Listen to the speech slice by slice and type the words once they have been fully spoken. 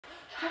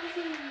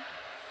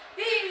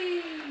V-U.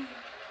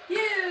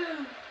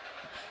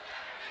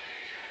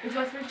 It's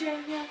West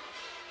Virginia.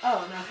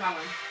 Oh, no, it's that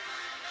one.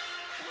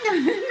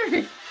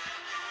 Yeah.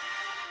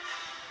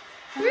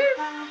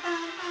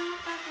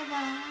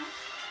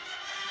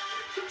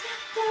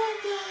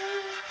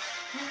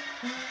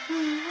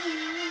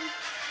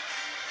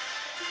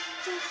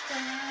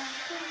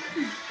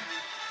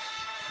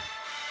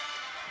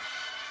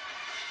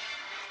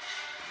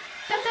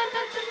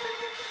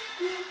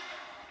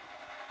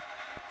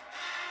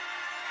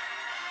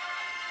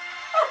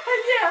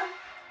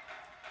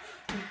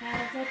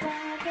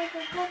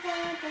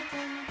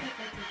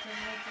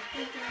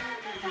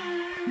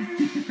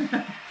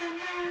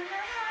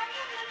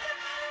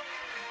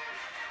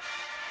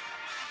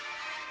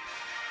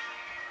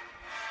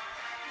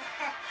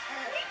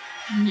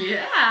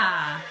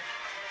 Yeah.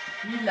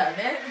 You love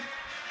it?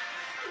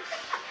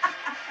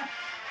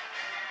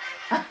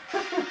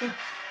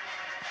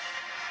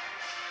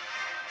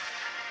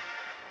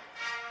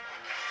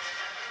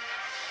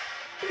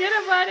 Get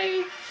it,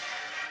 buddy.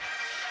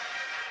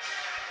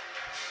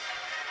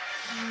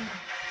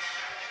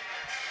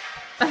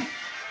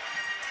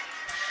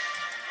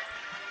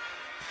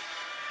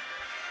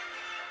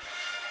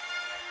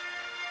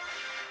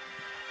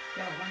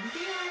 Don't want to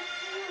be like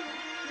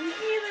me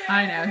either.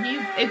 I know,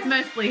 it's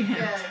mostly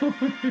him.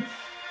 Good.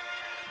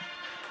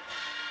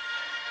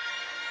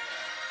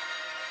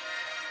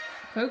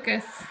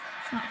 Focus.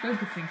 It's not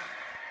focusing.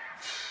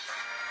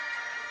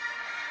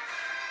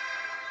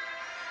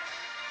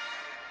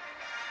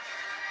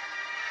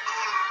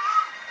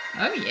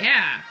 Oh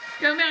yeah.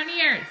 Go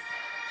Mountaineers.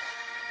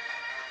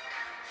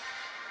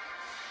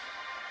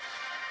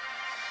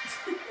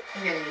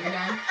 Okay, you're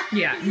done?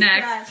 Yeah, He's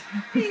next. done.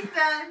 He's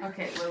done.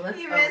 Okay, well, let's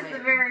He go. missed Wait. the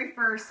very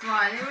first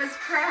one. It was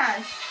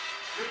Crush.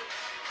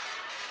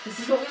 This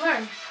is what we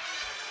learned.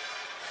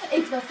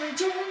 It's West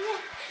Virginia.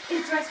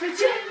 It's West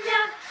Virginia.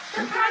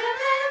 The part of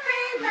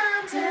every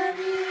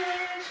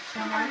mountaineer.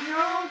 Come on, your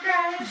old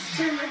grass.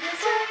 Turn with the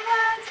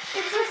sunrise.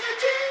 It's West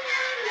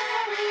Virginia.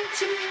 Let me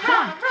cheer.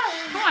 Come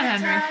on,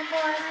 Henry. Time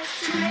was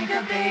to make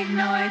a big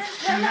noise.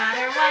 No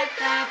matter what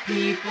the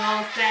people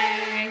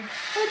say.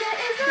 But there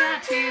is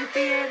Not to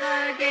fear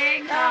the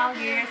gang all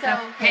here. So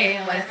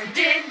hail West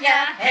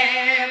Virginia,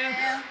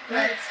 hail.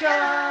 Let's go,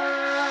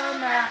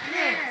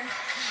 Mountaineers.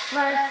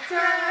 Let's go,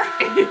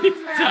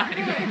 He's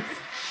dying. Mountaineers.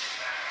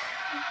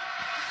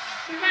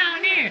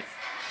 Mountaineers.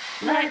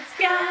 Let's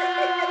go,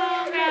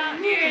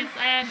 Mountaineers.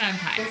 And I'm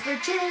tired. West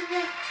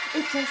Virginia,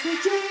 it's West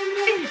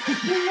Virginia.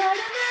 You let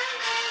it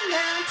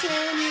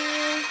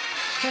mountaineer.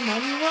 Come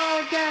on, you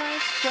old guys,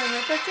 join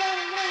with the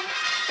sunlight.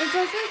 It's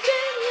West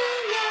Virginia,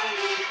 let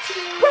me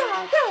cheer.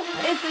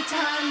 It's the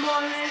time,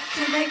 boys,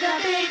 to make a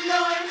big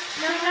noise.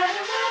 No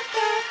matter what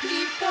the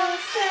people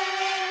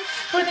say.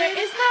 For there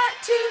is not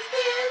to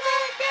fear the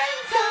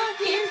gangs on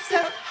here. So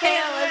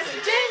hail West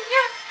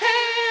Virginia,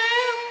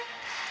 hail.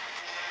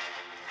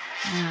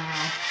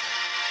 Oh.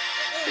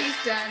 He's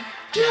done.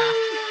 Yeah.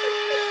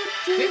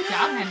 Good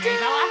job, Henry.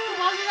 That lasted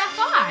longer than I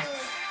thought.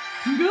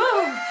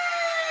 Go.